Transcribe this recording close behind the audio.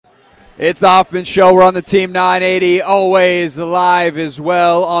It's the Hoffman Show. We're on the Team 980, always live as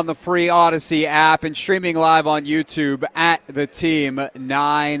well on the free Odyssey app and streaming live on YouTube at the Team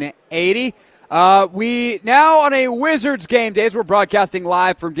 980. We now on a Wizards game days. We're broadcasting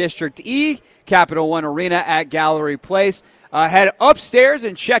live from District E, Capital One Arena at Gallery Place. Head upstairs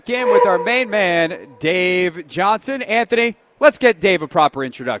and check in with our main man, Dave Johnson. Anthony, let's get Dave a proper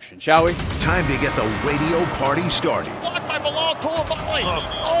introduction, shall we? Time to get the radio party started. Blocked by Bilal Coulibaly.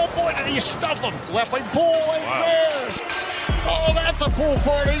 Oh, boy, did he stuff him. Left wing pool, it's there. Oh, that's a pool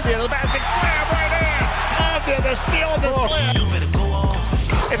party. Near the basket, slam right in. They're stealing the slam. You better go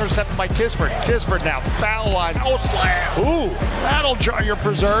off. Intercepted by Kispert. Kispert now, foul line. Oh, slam. Ooh, that'll jar your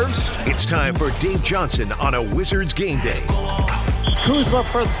preserves. It's time for Dave Johnson on a Wizards game day. Kuzma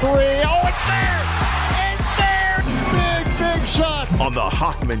for three. Oh, it's there. It's there. Big shot. On the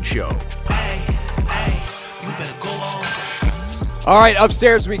Hoffman Show. You better go on. All right,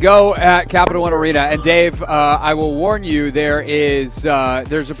 upstairs we go at Capital One Arena. And Dave, I will warn you, there's a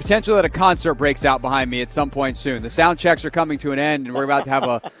potential that a concert breaks out behind me at some point soon. The sound checks are coming to an end, and we're about to have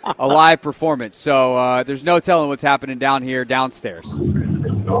a live performance. So there's no telling what's happening down here downstairs.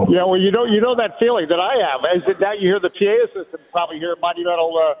 Yeah, well, you know that feeling that I have. As it, now you hear the PA system probably here at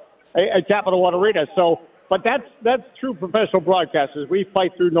Monumental at Capital One Arena. So, but that's true professional broadcasters. We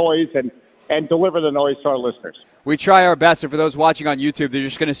fight through noise and deliver the noise to our listeners. We try our best, and for those watching on YouTube, they're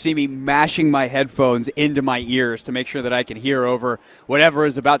just going to see me mashing my headphones into my ears to make sure that I can hear over whatever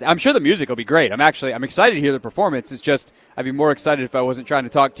is about. I'm sure the music will be great. I'm excited to hear the performance. It's just I'd be more excited if I wasn't trying to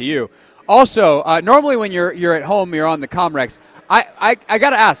talk to you. Also, normally when you're at home, you're on the Comrex. I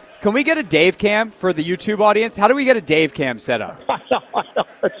got to ask, can we get a Dave cam for the YouTube audience? How do we get a Dave cam set up? I know,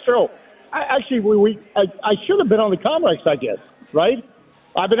 that's true. I should have been on the Comrex, I guess, right?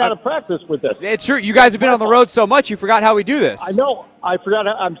 I've been out of practice with this. It's true. You guys have been on the road so much, you forgot how we do this. I know. I forgot.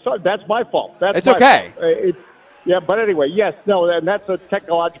 I'm sorry. That's my fault. It's okay. Yeah, but anyway, yes, no, and that's a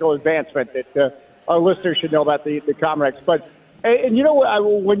technological advancement that our listeners should know about the Comrex. But and you know,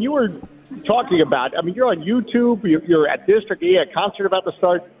 when you were talking about, I mean, you're on YouTube. You're at District E, a concert about to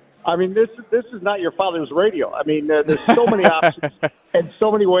start. I mean, this is not your father's radio. I mean, there's so many options and so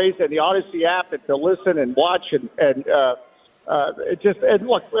many ways, and the Odyssey app to listen and watch and look. I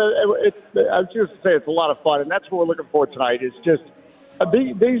was just to say it's a lot of fun, and that's what we're looking for tonight. Is just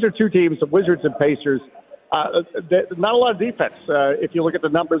these are two teams, the Wizards and Pacers. Not a lot of defense if you look at the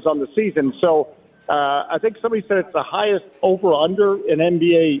numbers on the season. So I think somebody said it's the highest over/under in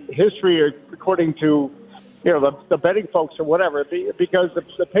NBA history, according to the betting folks or whatever. Because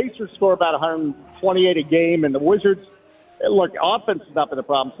the Pacers score about 128 a game, and the Wizards, look, offense has not been the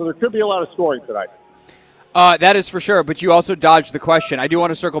problem. So there could be a lot of scoring tonight. That is for sure, but you also dodged the question. I do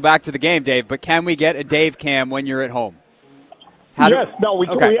want to circle back to the game, Dave, but can we get a Dave cam when you're at home? We absolutely.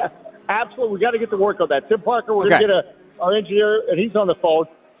 We got to get to work on that. Tim Parker, we're going to get our engineer, and he's on the phone.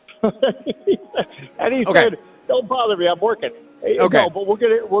 And he said, "Don't bother me, I'm working." Okay. No, but we'll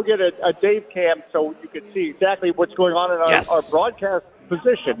get a Dave cam so you can see exactly what's going on in our broadcast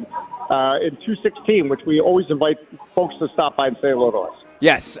position in 216, which we always invite folks to stop by and say hello to us.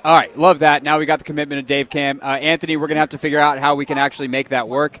 Yes. All right. Love that. Now we got the commitment of Dave Cam. Anthony, we're going to have to figure out how we can actually make that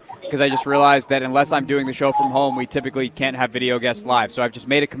work because I just realized that unless I'm doing the show from home, we typically can't have video guests live. So I've just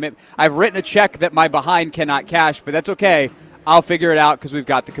made a commitment. I've written a check that my behind cannot cash, but that's okay. I'll figure it out because we've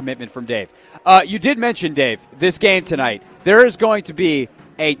got the commitment from Dave. You did mention, Dave, this game tonight. There is going to be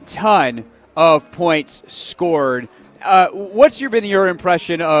a ton of points scored. What's been your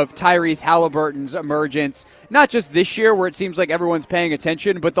impression of Tyrese Halliburton's emergence, not just this year where it seems like everyone's paying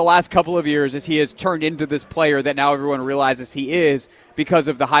attention, but the last couple of years as he has turned into this player that now everyone realizes he is because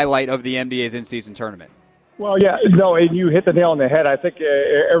of the highlight of the NBA's in-season tournament? Well, yeah, no, and you hit the nail on the head. I think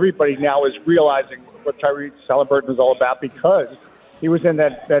everybody now is realizing what Tyrese Halliburton is all about because he was in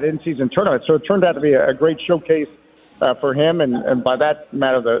that in-season tournament. So it turned out to be a great showcase for him, and by that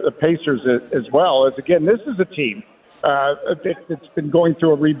matter, the Pacers as well. As again, this is a team it's been going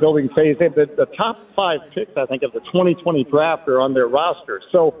through a rebuilding phase. They have the top 5 picks, I think, of the 2020 draft are on their roster.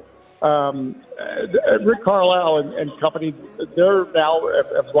 So Rick Carlisle and company, they're now have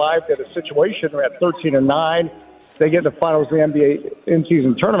arrived at a situation at 13-9. They get the finals of the NBA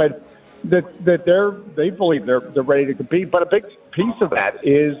in-season tournament. That they believe they're ready to compete. But a big piece of that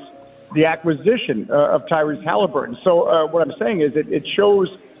is the acquisition of Tyrese Halliburton. So what I'm saying is it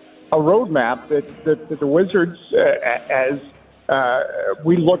shows a roadmap that the Wizards, as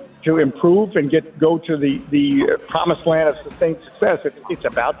we look to improve and go to the promised land of sustained success. It's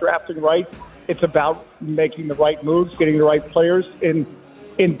about drafting right. It's about making the right moves, getting the right players in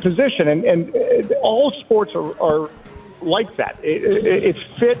position. And all sports are likes that. It's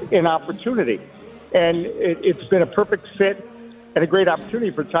fit and opportunity. And it's been a perfect fit and a great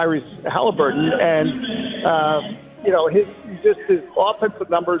opportunity for Tyrese Halliburton. And, his offensive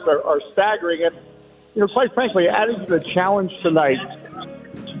numbers are staggering. And, quite frankly, adding to the challenge tonight,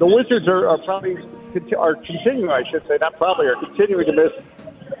 the Wizards are continuing, I should say, not probably, are continuing to miss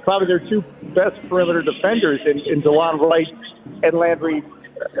probably their two best perimeter defenders in DeLon Wright and Landry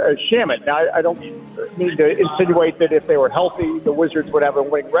Shamet. Now, I don't mean to insinuate that if they were healthy, the Wizards would have a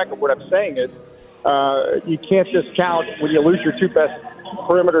winning record. What I'm saying is you can't discount when you lose your two best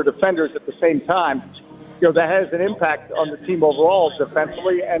perimeter defenders at the same time. That has an impact on the team overall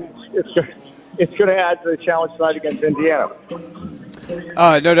defensively, and it's going to add to the challenge tonight against Indiana.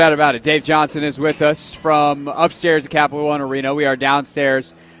 No doubt about it. Dave Johnson is with us from upstairs at Capital One Arena. We are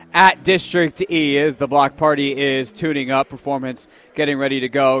downstairs at District E as the block party is tuning up. Performance getting ready to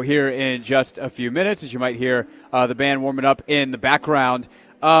go here in just a few minutes, as you might hear the band warming up in the background.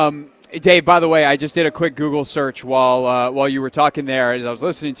 Dave, by the way, I just did a quick Google search while you were talking there as I was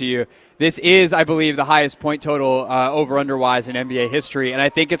listening to you. This is, I believe, the highest point total over-under-wise in NBA history, and I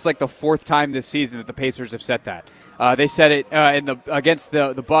think it's like the fourth time this season that the Pacers have set that. They set it against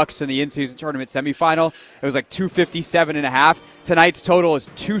the Bucks in the in-season tournament semifinal. It was like 257.5. Tonight's total is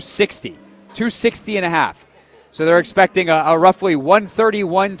 260.5. So they're expecting a roughly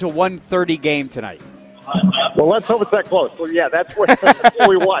 131 to 130 game tonight. Well, let's hope it's that close. Well, yeah, that's what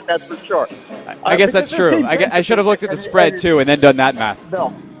we want. That's for sure. I guess that's true. I should have looked at the spread too and then done that math.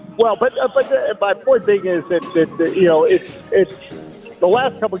 No, well, but my point being is that it's the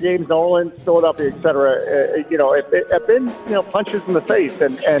last couple of games, New Orleans, Philadelphia, et cetera. Have been punches in the face,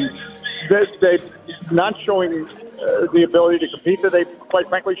 and they not showing the ability to compete that they quite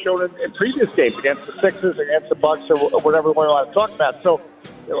frankly showed in previous games against the Sixers, against the Bucks, or whatever we want to talk about. So.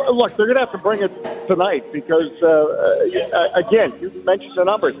 Look, they're going to have to bring it tonight because, again, you mentioned the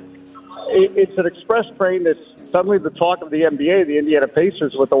numbers. It's an express train that's suddenly the talk of the NBA, the Indiana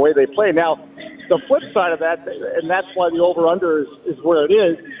Pacers, with the way they play. Now, the flip side of that, and that's why the over-under is where it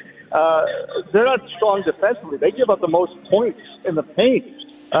is, they're not strong defensively. They give up the most points in the paint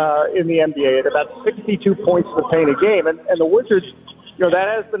in the NBA at about 62 points in the paint a game. And the Wizards, that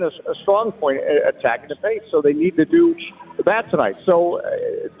has been a strong point attacking the paint, so they need to do that tonight. So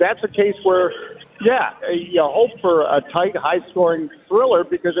that's a case where, you hope for a tight, high-scoring thriller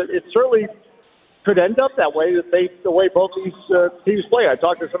because it certainly could end up that way, the way both these teams play. I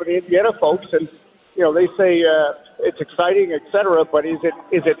talked to some of the Indiana folks, and they say it's exciting, et cetera, but is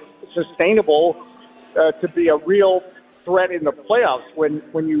it sustainable to be a real threat in the playoffs when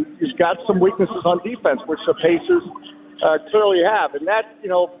you've got some weaknesses on defense, which the Pacers clearly have, and that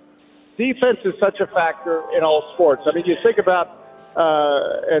defense is such a factor in all sports. I mean, you think about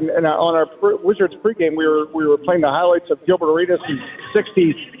and on our Wizards pregame, we were playing the highlights of Gilbert Arenas'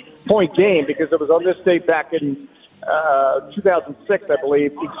 60-point game because it was on this date back in 2006, I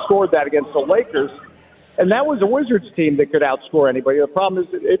believe. He scored that against the Lakers, and that was a Wizards team that could outscore anybody. The problem is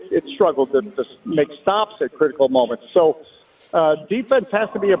it struggled to make stops at critical moments. So. Defense has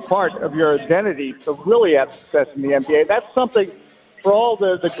to be a part of your identity to really have success in the NBA. That's something, for all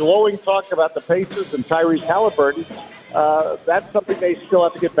the glowing talk about the Pacers and Tyrese Halliburton, that's something they still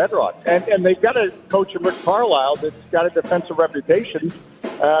have to get better on. And they've got a coach in Rick Carlisle that's got a defensive reputation,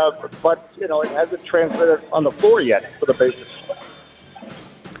 but, it hasn't translated on the floor yet for the Pacers.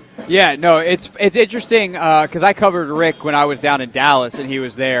 Yeah, no, it's interesting because I covered Rick when I was down in Dallas and he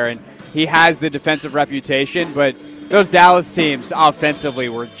was there, and he has the defensive reputation, but those Dallas teams offensively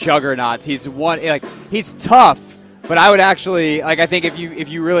were juggernauts. He's tough, but I would actually I think if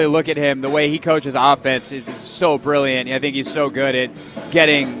you really look at him, the way he coaches offense is so brilliant. I think he's so good at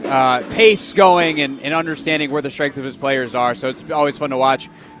getting pace going and understanding where the strength of his players are. So it's always fun to watch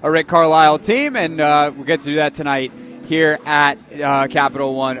a Rick Carlisle team, and we'll get to do that tonight here at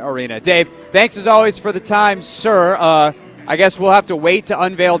Capital One Arena. Dave, thanks as always for the time, sir. I guess we'll have to wait to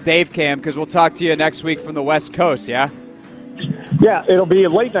unveil Dave Cam because we'll talk to you next week from the West Coast, yeah? Yeah, it'll be a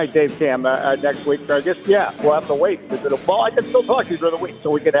late-night Dave Cam next week. So I guess, we'll have to wait. I can still talk to you during the week, so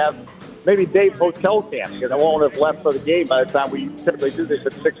we could have maybe Dave Hotel Cam because I won't have left for the game by the time we typically do this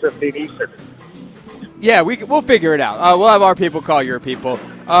at 6:15 Eastern. Yeah, we'll figure it out. We'll have our people call your people.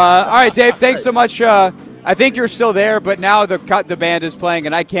 All right, Dave, thanks so much. I think you're still there, but now the band is playing,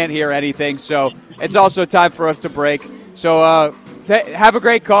 and I can't hear anything, so it's also time for us to break. So have a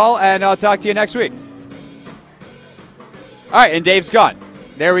great call, and I'll talk to you next week. All right, and Dave's gone.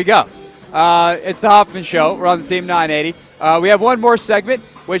 There we go. It's the Hoffman Show. We're on the Team 980. We have one more segment,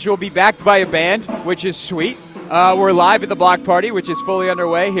 which will be backed by a band, which is sweet. We're live at the block party, which is fully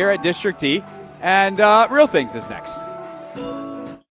underway here at District E. And Real Things is next.